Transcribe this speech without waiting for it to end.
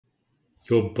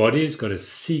Your body's got a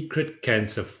secret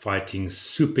cancer fighting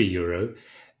superhero,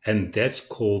 and that's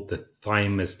called the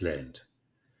thymus gland.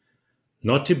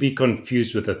 Not to be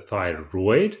confused with the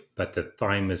thyroid, but the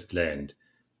thymus gland.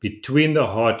 Between the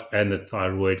heart and the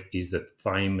thyroid is the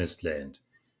thymus gland.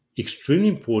 Extremely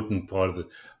important part of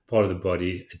the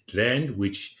body, a gland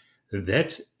which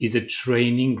that is a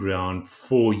training ground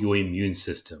for your immune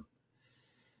system.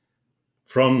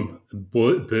 From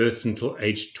birth until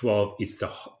age 12, it's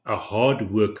a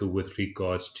hard worker with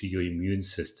regards to your immune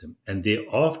system. And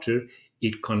thereafter,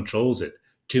 it controls it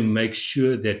to make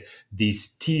sure that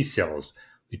these T cells,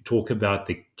 we talk about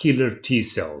the killer T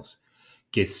cells,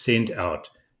 get sent out,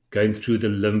 going through the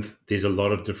lymph. There's a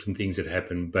lot of different things that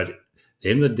happen. But at the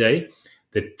end of the day,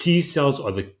 the T cells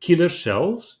are the killer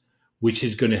cells, which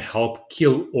is going to help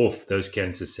kill off those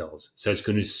cancer cells. So it's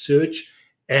going to search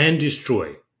and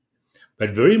destroy.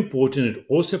 But very important, it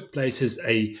also places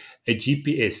a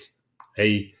GPS,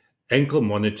 a ankle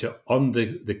monitor on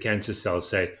the cancer cells.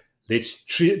 Say, let's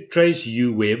trace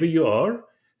you wherever you are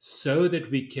so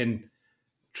that we can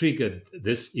trigger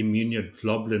this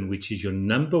immunoglobulin, which is your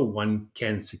number one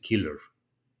cancer killer,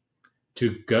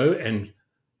 to go and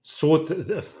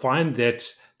find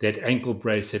that ankle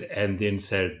bracelet and then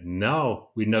say, now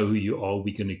we know who you are,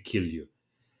 we're going to kill you.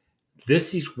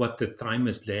 This is what the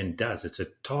thymus gland does. It's a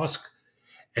task.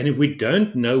 And if we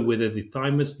don't know whether the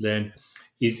thymus gland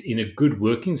is in a good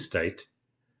working state,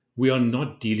 we are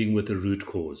not dealing with the root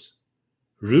cause.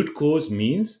 Root cause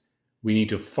means we need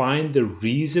to find the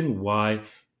reason why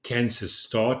cancer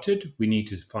started. We need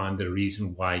to find the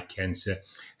reason why cancer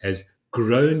has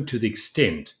grown to the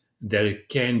extent that it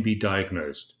can be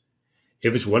diagnosed.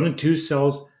 If it's 1 or 2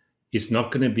 cells, it's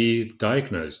not going to be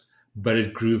diagnosed, but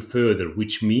it grew further,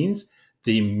 which means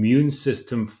the immune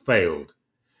system failed.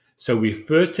 So we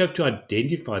first have to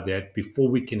identify that before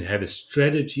we can have a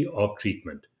strategy of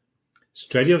treatment.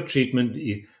 Strategy of treatment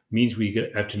means we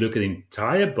have to look at the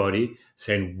entire body,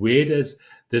 saying where is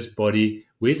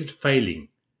it failing,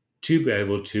 to be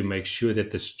able to make sure that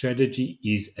the strategy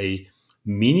is a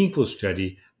meaningful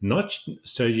strategy,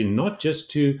 not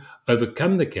just to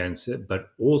overcome the cancer, but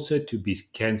also to be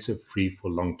cancer-free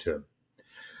for long term.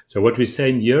 So what we're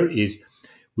saying here is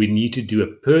we need to do a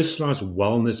personalized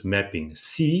wellness mapping.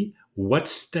 See what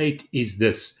state is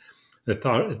this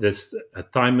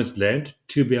thymus gland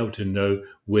to be able to know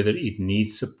whether it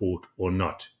needs support or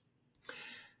not.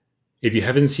 If you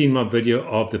haven't seen my video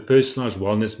of the personalized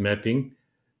wellness mapping,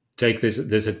 take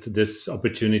this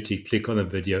opportunity, click on the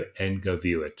video and go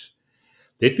view it.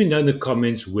 Let me know in the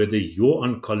comments whether your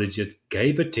oncologist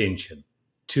gave attention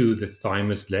to the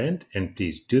thymus gland, and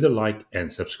please do the like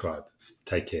and subscribe.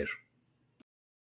 Take care.